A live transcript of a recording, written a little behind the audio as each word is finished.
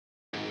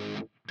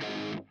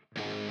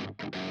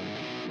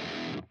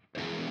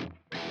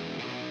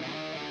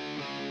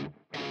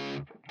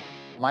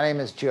My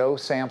name is Joe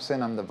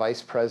Sampson. I'm the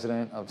Vice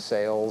President of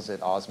Sales at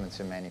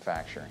Osmundson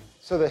Manufacturing.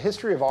 So the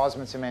history of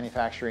Osmundson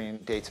Manufacturing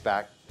dates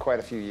back quite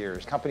a few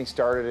years. The company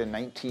started in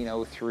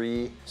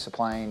 1903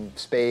 supplying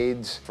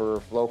spades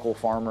for local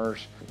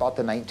farmers. About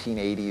the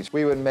 1980s,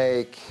 we would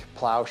make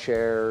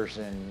plowshares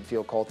and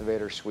field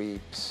cultivator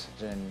sweeps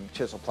and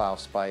chisel plow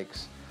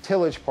spikes.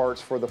 Tillage parts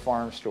for the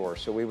farm store.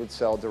 So we would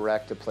sell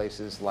direct to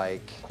places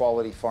like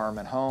Quality Farm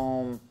and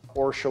Home,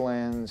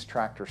 Orscheln's,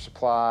 Tractor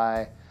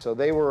Supply. So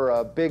they were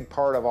a big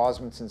part of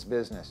Osmundson's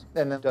business.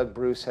 And then Doug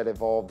Bruce had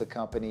evolved the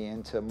company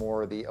into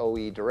more of the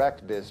OE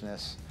direct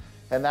business.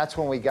 And that's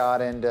when we got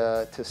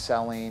into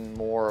selling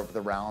more of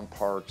the round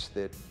parts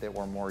that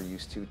we're more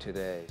used to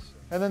today.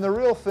 And then the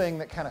real thing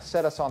that kind of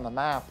set us on the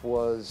map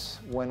was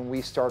when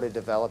we started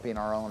developing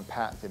our own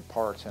patented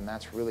parts, and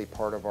that's really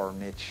part of our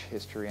niche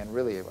history and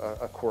really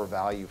a core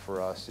value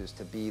for us is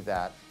to be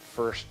that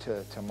first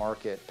to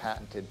market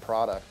patented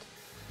product.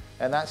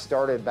 And that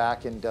started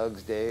back in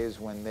Doug's days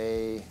when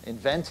they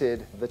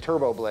invented the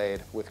turbo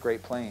blade with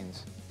Great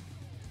Plains.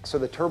 So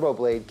the turbo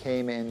blade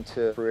came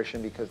into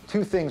fruition because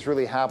two things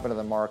really happened to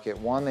the market.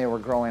 One, they were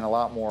growing a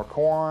lot more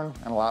corn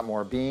and a lot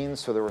more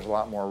beans, so there was a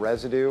lot more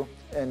residue.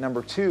 And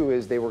number two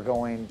is they were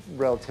going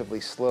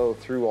relatively slow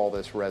through all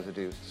this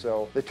residue.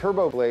 So the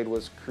turbo blade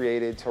was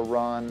created to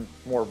run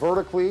more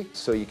vertically,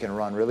 so you can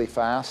run really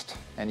fast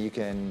and you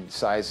can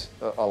size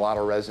a lot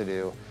of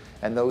residue.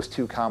 And those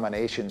two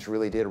combinations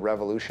really did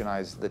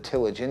revolutionize the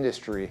tillage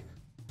industry.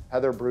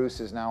 Heather Bruce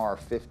is now our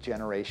 5th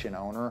generation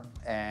owner,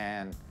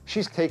 and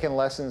she's taken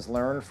lessons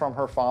learned from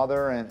her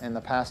father and the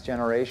past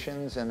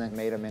generations and then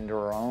made them into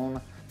her own.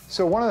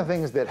 So one of the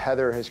things that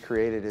Heather has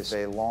created is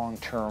a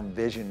long-term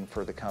vision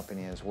for the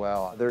company as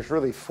well. There's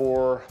really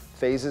 4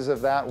 phases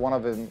of that. One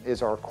of them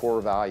is our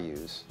core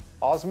values.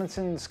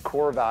 Osmundson's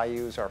core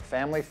values are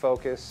family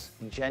focus,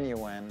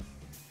 genuine,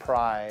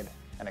 pride,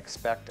 and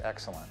expect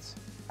excellence.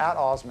 At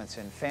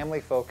Osmundson, family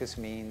focus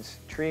means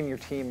treating your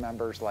team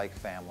members like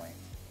family,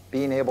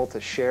 being able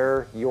to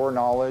share your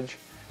knowledge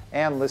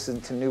and listen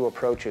to new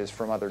approaches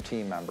from other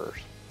team members,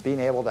 being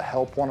able to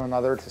help one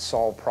another to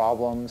solve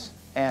problems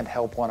and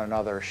help one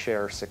another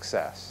share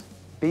success.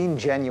 Being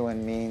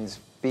genuine means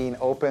being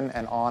open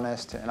and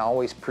honest and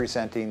always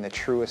presenting the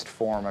truest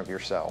form of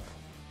yourself,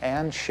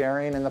 and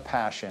sharing in the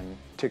passion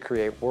to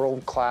create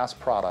world-class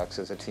products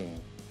as a team.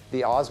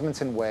 The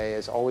Osmundson way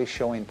is always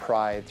showing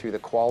pride through the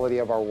quality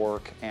of our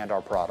work and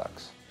our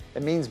products.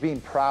 It means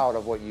being proud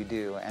of what you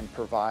do and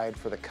provide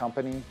for the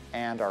company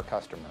and our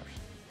customers.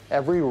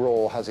 Every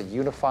role has a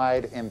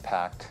unified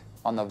impact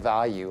on the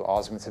value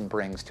Osmundson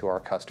brings to our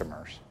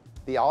customers.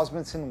 The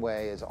Osmundson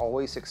way is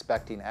always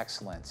expecting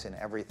excellence in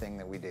everything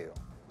that we do,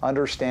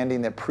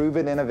 understanding that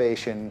proven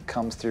innovation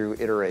comes through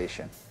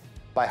iteration.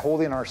 By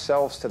holding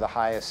ourselves to the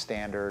highest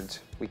standards,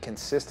 we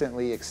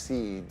consistently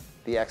exceed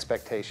the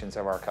expectations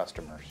of our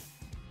customers.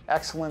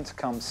 Excellence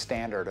comes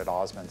standard at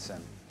Osmundson,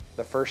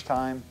 the first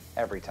time,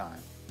 every time.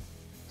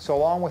 So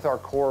along with our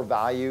core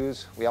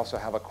values, we also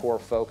have a core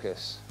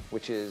focus,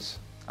 which is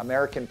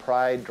American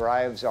pride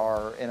drives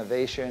our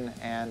innovation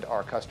and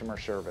our customer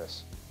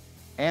service.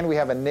 And we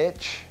have a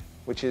niche,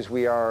 which is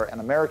we are an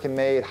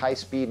American-made,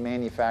 high-speed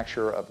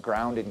manufacturer of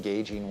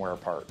ground-engaging wear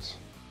parts.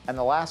 And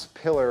the last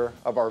pillar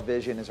of our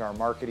vision is our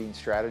marketing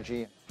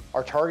strategy.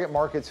 Our target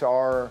markets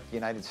are the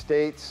United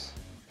States,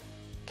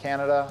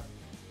 Canada,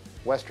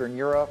 Western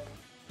Europe,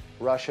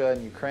 Russia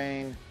and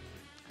Ukraine,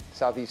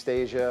 Southeast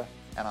Asia,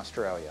 and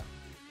Australia.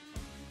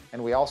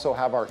 And we also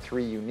have our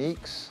 3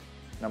 uniques.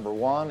 Number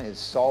 1 is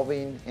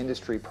solving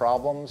industry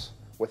problems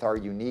with our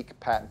unique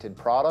patented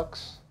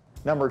products.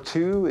 Number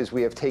 2 is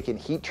we have taken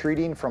heat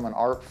treating from an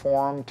art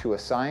form to a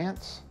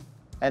science.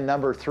 And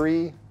number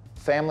 3,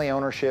 family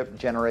ownership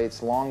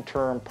generates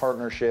long-term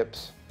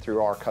partnerships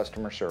through our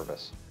customer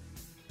service.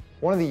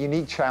 One of the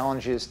unique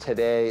challenges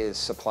today is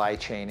supply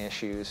chain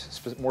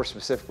issues, more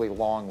specifically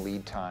long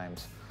lead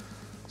times.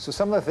 So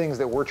some of the things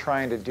that we're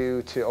trying to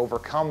do to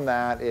overcome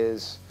that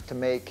is to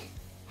make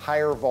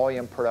higher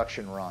volume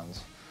production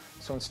runs.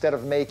 So instead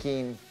of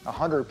making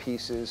 100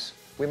 pieces,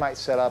 we might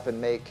set up and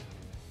make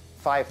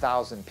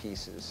 5,000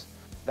 pieces.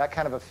 That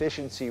kind of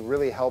efficiency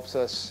really helps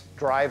us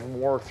drive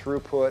more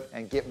throughput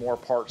and get more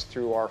parts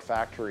through our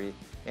factory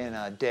in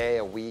a day,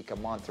 a week, a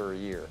month, or a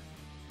year.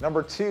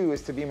 Number 2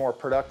 is to be more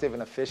productive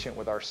and efficient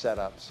with our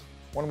setups.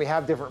 When we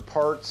have different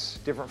parts,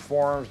 different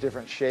forms,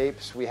 different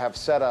shapes, we have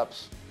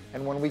setups.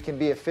 And when we can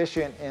be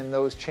efficient in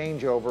those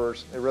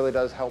changeovers, it really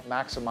does help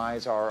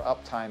maximize our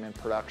uptime in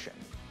production.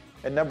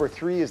 And number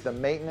 3 is the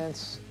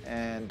maintenance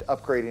and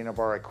upgrading of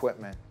our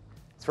equipment.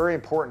 It's very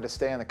important to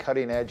stay on the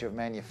cutting edge of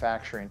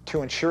manufacturing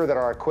to ensure that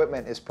our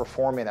equipment is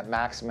performing at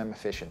maximum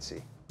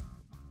efficiency.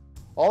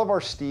 All of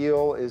our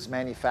steel is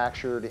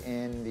manufactured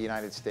in the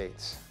United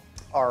States.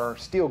 Our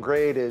steel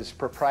grade is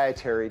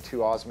proprietary to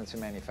Osmundson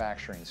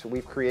Manufacturing, so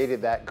we've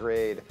created that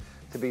grade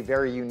to be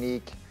very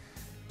unique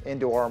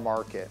into our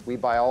market. We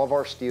buy all of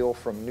our steel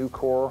from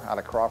Nucor out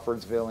of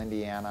Crawfordsville,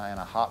 Indiana in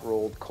a hot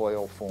rolled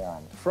coil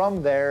form.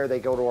 From there, they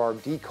go to our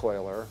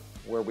decoiler,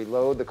 where we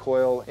load the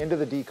coil into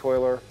the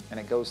decoiler and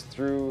it goes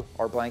through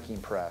our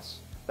blanking press.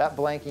 That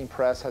blanking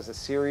press has a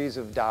series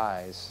of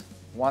dies,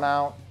 1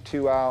 out,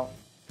 2 out,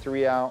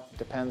 3 out,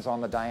 depends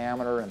on the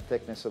diameter and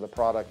thickness of the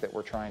product that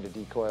we're trying to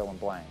decoil and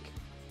blank.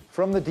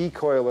 From the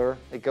decoiler,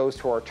 it goes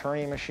to our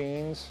turning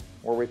machines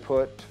where we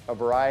put a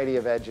variety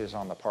of edges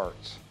on the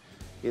parts.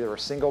 Either a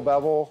single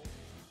bevel,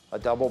 a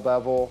double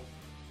bevel,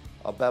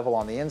 a bevel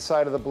on the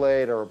inside of the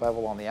blade, or a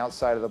bevel on the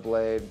outside of the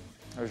blade.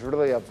 There's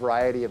really a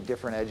variety of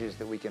different edges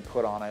that we can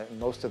put on it, and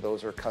most of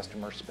those are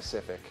customer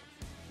specific.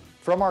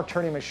 From our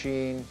turning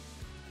machine,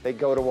 they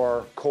go to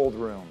our cold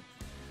room.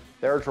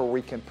 There's where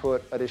we can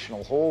put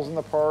additional holes in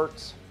the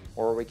parts,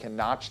 or we can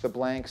notch the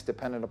blanks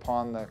depending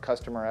upon the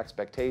customer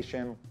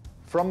expectation.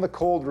 From the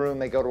cold room,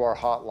 they go to our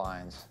hot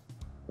lines.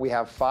 We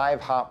have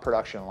 5 hot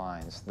production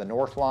lines: the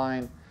North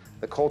line,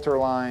 the Coulter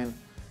line,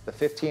 the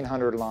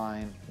 1500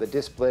 line, the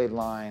disc blade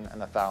line,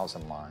 and the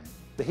 1000 line.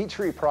 The heat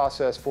treat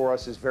process for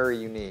us is very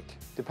unique.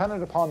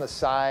 Dependent upon the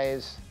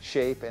size,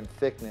 shape, and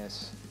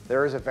thickness,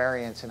 there is a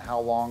variance in how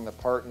long the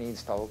part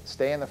needs to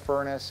stay in the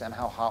furnace and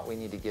how hot we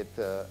need to get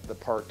the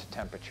part to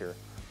temperature.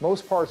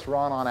 Most parts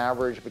run on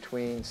average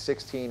between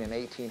 16 and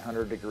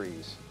 1800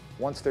 degrees.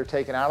 Once they're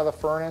taken out of the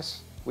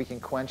furnace, we can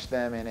quench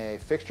them in a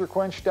fixture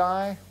quench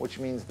die, which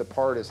means the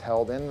part is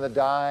held in the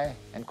die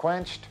and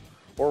quenched,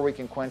 or we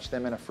can quench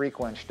them in a free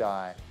quench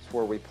die. It's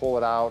where we pull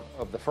it out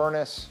of the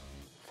furnace,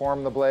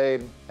 form the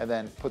blade, and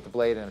then put the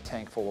blade in a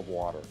tank full of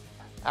water.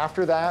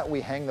 After that,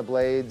 we hang the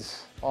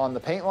blades on the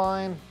paint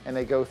line, and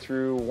they go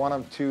through 1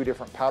 of 2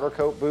 different powder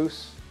coat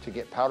booths to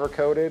get powder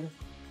coated.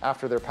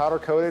 After they're powder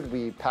coated,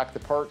 we pack the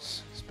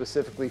parts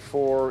specifically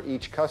for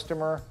each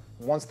customer.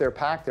 Once they're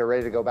packed, they're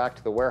ready to go back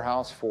to the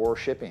warehouse for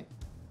shipping.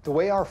 The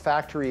way our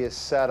factory is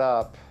set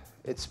up,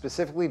 it's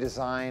specifically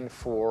designed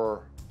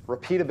for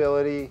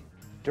repeatability,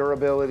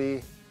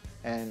 durability,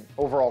 and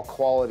overall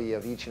quality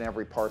of each and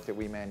every part that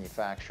we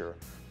manufacture.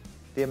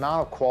 The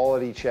amount of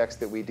quality checks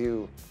that we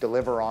do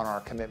deliver on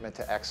our commitment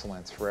to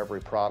excellence for every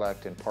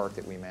product and part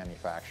that we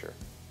manufacture.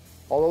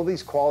 Although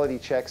these quality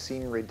checks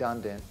seem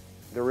redundant,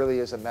 there really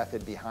is a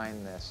method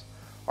behind this.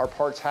 Our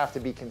parts have to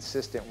be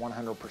consistent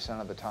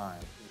 100% of the time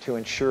to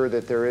ensure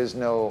that there is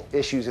no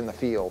issues in the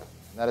field.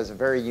 That is a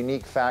very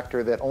unique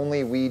factor that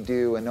only we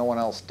do and no one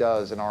else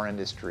does in our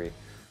industry.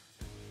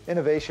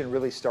 Innovation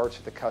really starts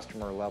at the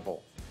customer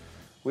level.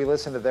 We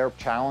listen to their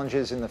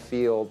challenges in the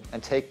field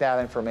and take that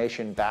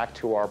information back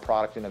to our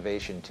product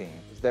innovation team.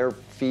 Their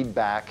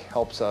feedback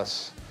helps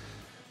us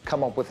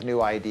come up with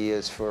new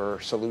ideas for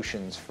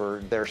solutions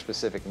for their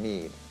specific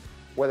need.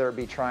 Whether it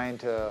be trying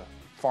to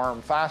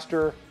farm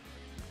faster,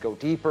 go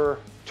deeper,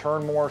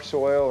 turn more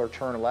soil or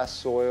turn less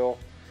soil,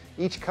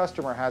 each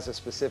customer has a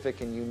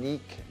specific and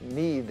unique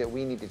need that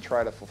we need to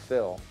try to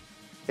fulfill.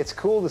 It's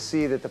cool to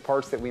see that the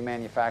parts that we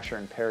manufacture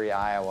in Perry,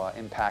 Iowa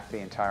impact the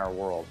entire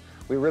world.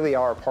 We really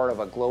are part of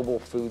a global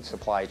food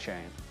supply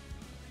chain.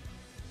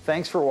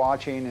 Thanks for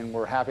watching, and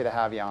we're happy to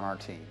have you on our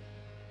team.